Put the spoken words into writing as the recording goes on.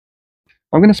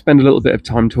I'm going to spend a little bit of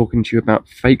time talking to you about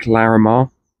fake Larimar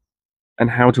and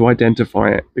how to identify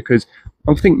it, because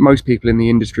I think most people in the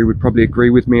industry would probably agree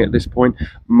with me at this point.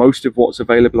 Most of what's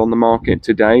available on the market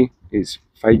today is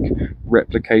fake,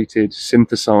 replicated,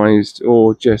 synthesized,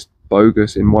 or just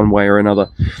bogus in one way or another.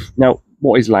 Now,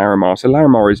 what is Larimar? So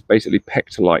Larimar is basically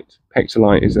pectolite.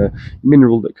 Pectolite is a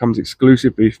mineral that comes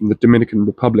exclusively from the Dominican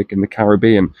Republic in the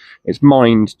Caribbean. It's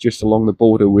mined just along the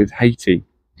border with Haiti.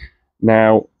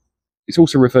 Now, it's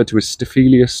also referred to as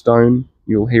Staphylia stone.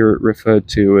 You'll hear it referred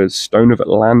to as Stone of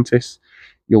Atlantis.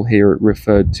 You'll hear it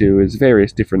referred to as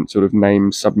various different sort of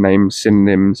names, subnames,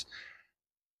 synonyms.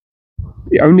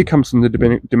 It only comes from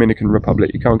the Dominican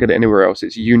Republic. You can't get it anywhere else.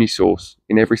 It's unisource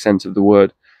in every sense of the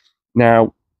word.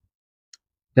 Now,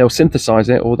 they'll synthesize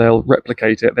it or they'll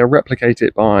replicate it. They'll replicate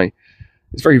it by...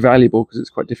 It's very valuable because it's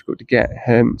quite difficult to get,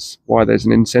 hence why there's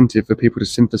an incentive for people to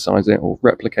synthesize it or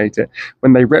replicate it.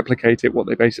 When they replicate it, what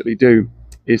they basically do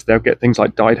is they'll get things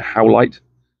like dyed howlite,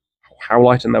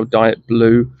 and they'll dye it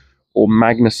blue, or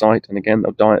magnesite, and again,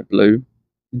 they'll dye it blue.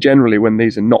 Generally, when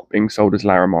these are not being sold as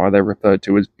Larimar, they're referred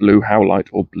to as blue howlite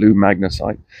or blue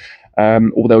magnesite,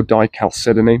 or they'll dye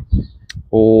chalcedony.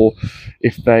 Or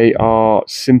if they are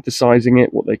synthesizing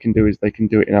it, what they can do is they can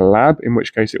do it in a lab, in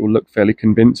which case it will look fairly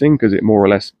convincing because it more or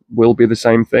less will be the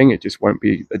same thing. It just won't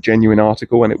be a genuine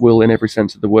article, and it will, in every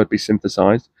sense of the word, be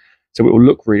synthesized. So it will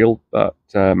look real, but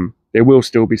there will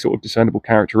still be sort of discernible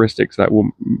characteristics that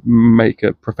will make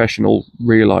a professional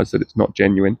realize that it's not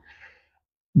genuine.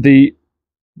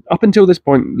 Up until this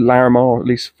point, Larimar, or at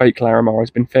least fake Larimar,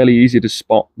 has been fairly easy to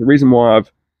spot. The reason why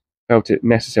I've felt it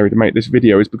necessary to make this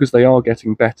video is because they are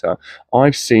getting better.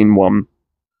 I saw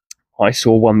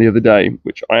one the other day,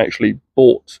 which I actually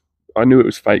bought. I knew it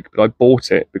was fake, but I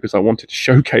bought it because I wanted to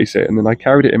showcase it, and then I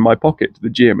carried it in my pocket to the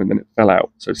gym, and then it fell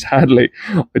out. So sadly,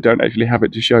 I don't actually have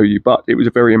it to show you, but it was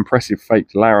a very impressive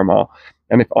fake Larimar.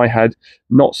 And if I had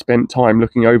not spent time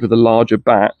looking over the larger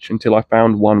batch until I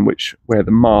found one where the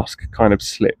mask kind of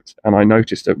slipped, and I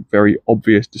noticed a very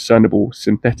obvious, discernible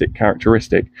synthetic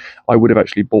characteristic, I would have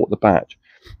actually bought the batch.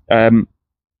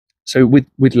 So with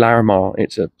Larimar,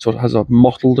 it sort of has a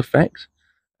mottled effect,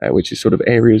 which is sort of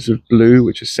areas of blue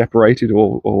which are separated,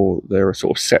 or there are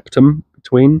sort of septum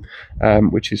between,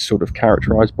 which is sort of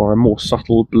characterized by a more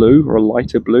subtle blue or a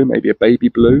lighter blue, maybe a baby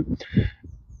blue.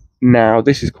 Now,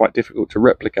 this is quite difficult to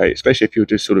replicate, especially if you're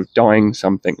just sort of dyeing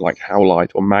something like howlite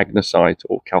or magnesite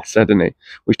or chalcedony,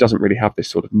 which doesn't really have this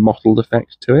sort of mottled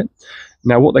effect to it.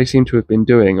 Now, what they seem to have been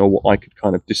doing, or what I could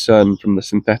kind of discern from the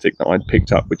synthetic that I'd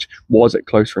picked up, which was at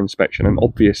closer inspection an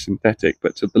obvious synthetic,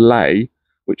 but to the lay,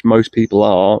 which most people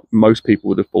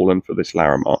would have fallen for this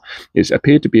Larimar, it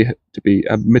appeared to be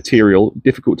a material,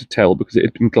 difficult to tell because it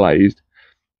had been glazed,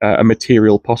 a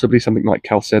material, possibly something like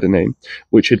chalcedony,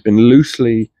 which had been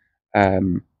loosely...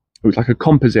 it was like a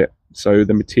composite, so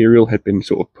the material had been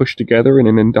sort of pushed together in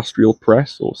an industrial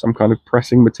press or some kind of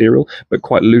pressing material, but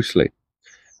quite loosely.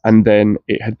 And then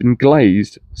it had been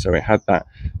glazed, so it had that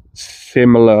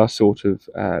similar sort of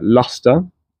luster.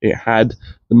 It had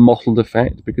the mottled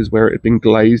effect because where it had been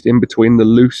glazed in between the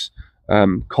loose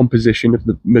composition of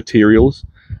the materials,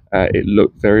 it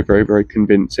looked very, very, very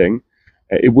convincing.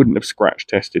 It wouldn't have scratch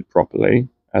tested properly.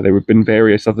 There would have been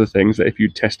various other things that if you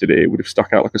tested it, it would have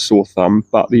stuck out like a sore thumb.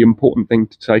 But the important thing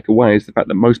to take away is the fact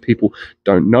that most people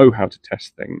don't know how to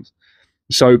test things.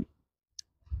 So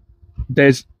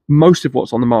most of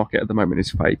what's on the market at the moment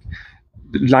is fake.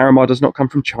 Larimar does not come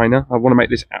from China. I want to make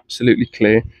this absolutely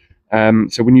clear.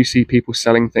 So when you see people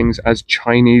selling things as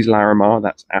Chinese Larimar,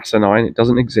 that's asinine. It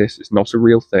doesn't exist. It's not a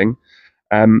real thing.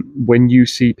 When you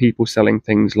see people selling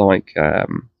things like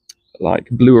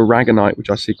blue aragonite, which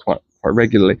I see quite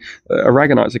regularly.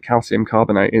 Aragonite is a calcium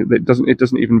carbonate. It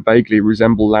doesn't even vaguely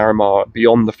resemble Larimar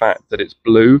beyond the fact that it's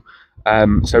blue.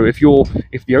 So if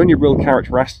the only real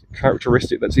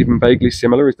characteristic that's even vaguely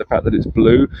similar is the fact that it's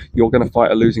blue, you're going to fight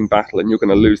a losing battle, and you're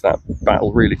going to lose that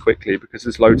battle really quickly because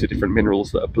there's loads of different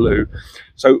minerals that are blue.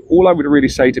 So all I would really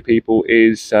say to people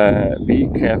is be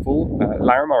careful.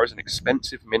 Larimar is an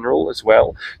expensive mineral as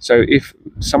well. So if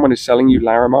someone is selling you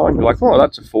Larimar and you're like, oh,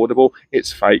 that's affordable,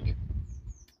 it's fake.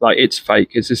 Like, it's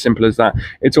fake. It's as simple as that.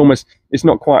 It's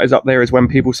not quite as up there as when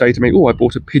people say to me, oh, I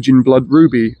bought a pigeon blood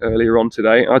ruby earlier on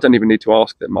today. I don't even need to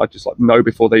ask them. I just know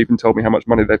before they even told me how much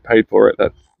money they've paid for it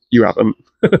that you haven't.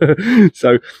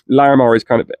 So Larimar is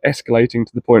kind of escalating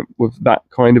to the point with that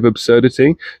kind of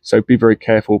absurdity. So be very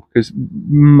careful, because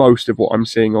most of what I'm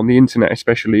seeing on the internet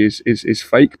especially is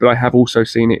fake, but I have also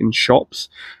seen it in shops.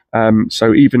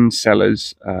 So even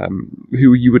sellers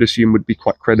who you would assume would be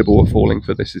quite credible are falling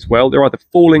for this as well. They're either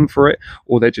falling for it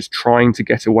or they're just trying to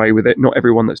get away with it. Not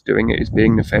everyone that's doing it is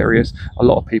being nefarious. A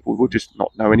lot of people will just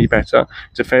not know any better.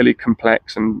 It's a fairly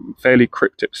complex and fairly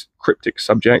cryptic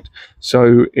subject,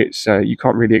 so it's you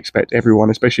can't really expect everyone,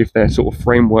 especially if their sort of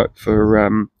framework for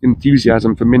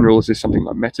enthusiasm for minerals is something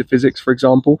like metaphysics, for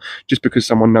example. Just because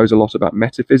someone knows a lot about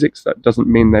metaphysics, that doesn't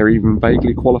mean they're even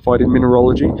vaguely qualified in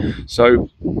mineralogy. So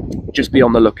just be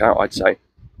on the lookout, I'd say.